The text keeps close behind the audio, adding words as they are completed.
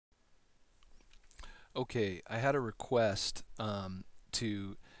Okay, I had a request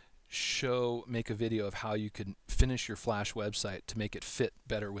to make a video of how you could finish your Flash website to make it fit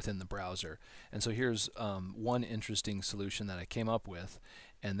better within the browser. And so here's one interesting solution that I came up with,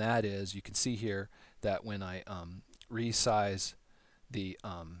 and that is you can see here that when I resize the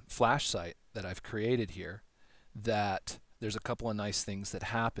Flash site that I've created here, that there's a couple of nice things that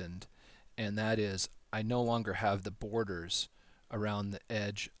happened, and that is I no longer have the borders around the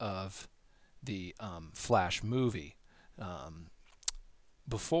edge of the Flash movie. Um,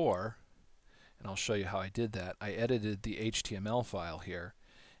 Before, and I'll show you how I did that, I edited the HTML file here,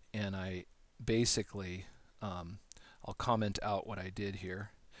 and I basically, I'll comment out what I did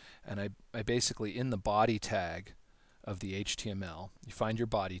here, and I basically, in the body tag of the HTML, you find your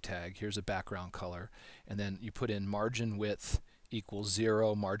body tag, here's a background color, and then you put in margin width equals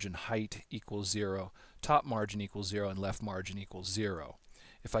 0, margin height equals 0, top margin equals 0, and left margin equals 0.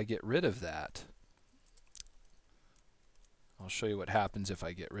 If I get rid of that, I'll show you what happens if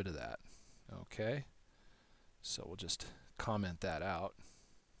I get rid of that. Okay, so we'll just comment that out.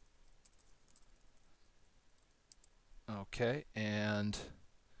 Okay, and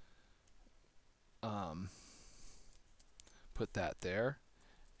put that there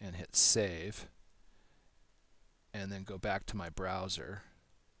and hit save, and then go back to my browser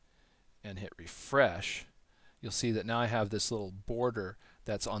and hit refresh. You'll see that now I have this little border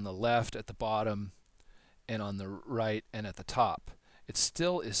that's on the left, at the bottom, and on the right and at the top. It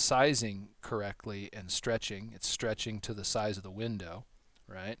still is sizing correctly and stretching. It's stretching to the size of the window,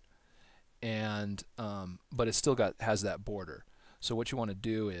 right? And but it still has that border. So what you want to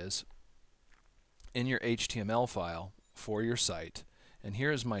do is in your HTML file for your site, and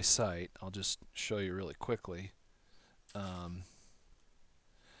here's my site. I'll just show you really quickly.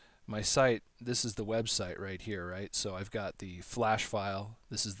 My site, this is the website right here, right? So I've got the Flash file.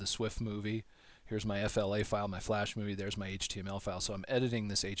 This is the Swift movie. Here's my FLA file, my Flash movie. There's my HTML file. So I'm editing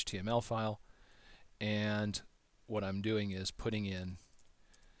this HTML file, and what I'm doing is putting in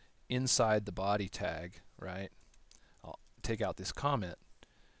inside the body tag, right? I'll take out this comment.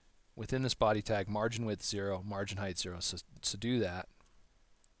 Within this body tag, margin width 0, margin height 0. So do that.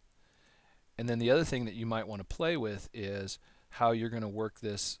 And then the other thing that you might want to play with is how you're going to work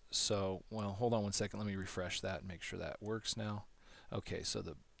this. So, well, hold on one second. Let me refresh that and make sure that works now. Okay, so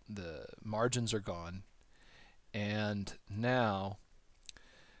the margins are gone. And now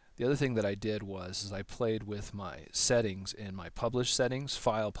the other thing that I did was I played with my settings in my publish settings,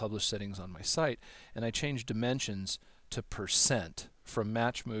 file publish settings on my site, and I changed dimensions to percent, from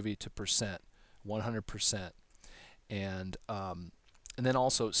match movie to percent, 100%. And then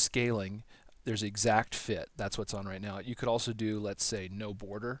also scaling, there's exact fit. That's what's on right now. You could also do, let's say, no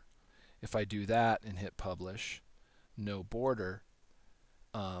border. If I do that and hit publish, no border,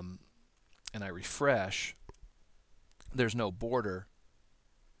 and I refresh, there's no border,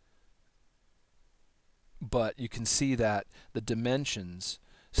 but you can see that the dimensions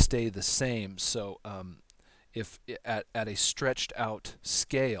stay the same. So if at a stretched out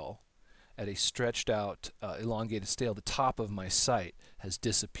scale, at a stretched out elongated scale, the top of my site has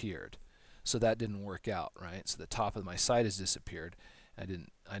disappeared. So that didn't work out, right? So the top of my site has disappeared. I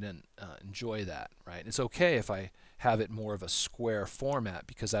didn't enjoy that, right? It's okay if I have it more of a square format,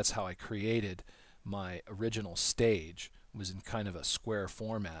 because that's how I created my original stage, was in kind of a square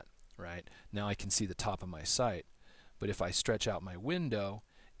format, right? Now I can see the top of my site. But if I stretch out my window,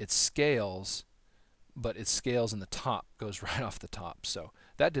 it scales, but it scales and the top goes right off the top. So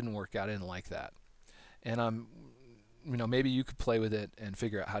that didn't work out. I didn't like that. And maybe you could play with it and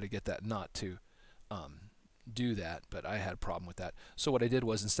figure out how to get that not to do that, but I had a problem with that. So what I did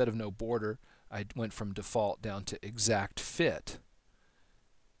was, instead of no border, I went from default down to exact fit.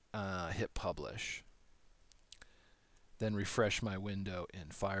 Hit publish. Then refresh my window in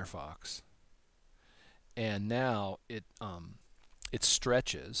Firefox. And now it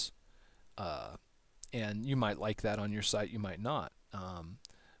stretches, and you might like that on your site, you might not.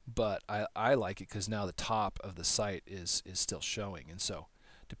 But I like it because now the top of the site is still showing, and so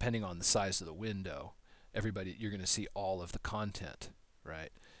depending on the size of the window, you're going to see all of the content, right?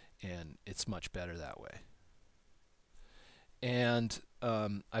 And it's much better that way. And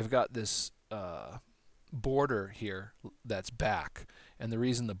I've got this border here that's back, and the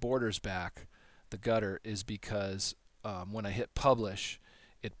reason the border's back, the gutter, is because when I hit publish,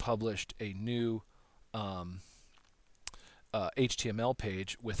 it published a new HTML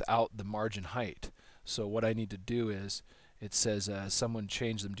page without the margin height. So what I need to do is, it says someone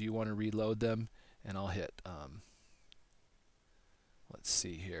changed them. Do you want to reload them? And I'll hit, let's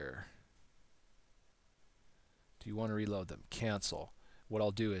see here. Do you want to reload them? Cancel. What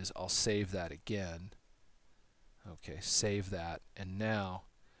I'll do is I'll save that again, Okay, save that, and now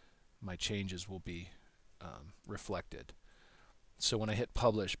my changes will be reflected. So when I hit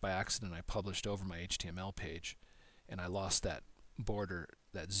publish by accident, I published over my HTML page, and I lost that border,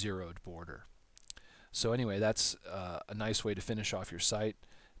 that zeroed border. So anyway, that's a nice way to finish off your site,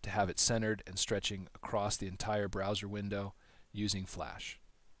 to have it centered and stretching across the entire browser window using Flash.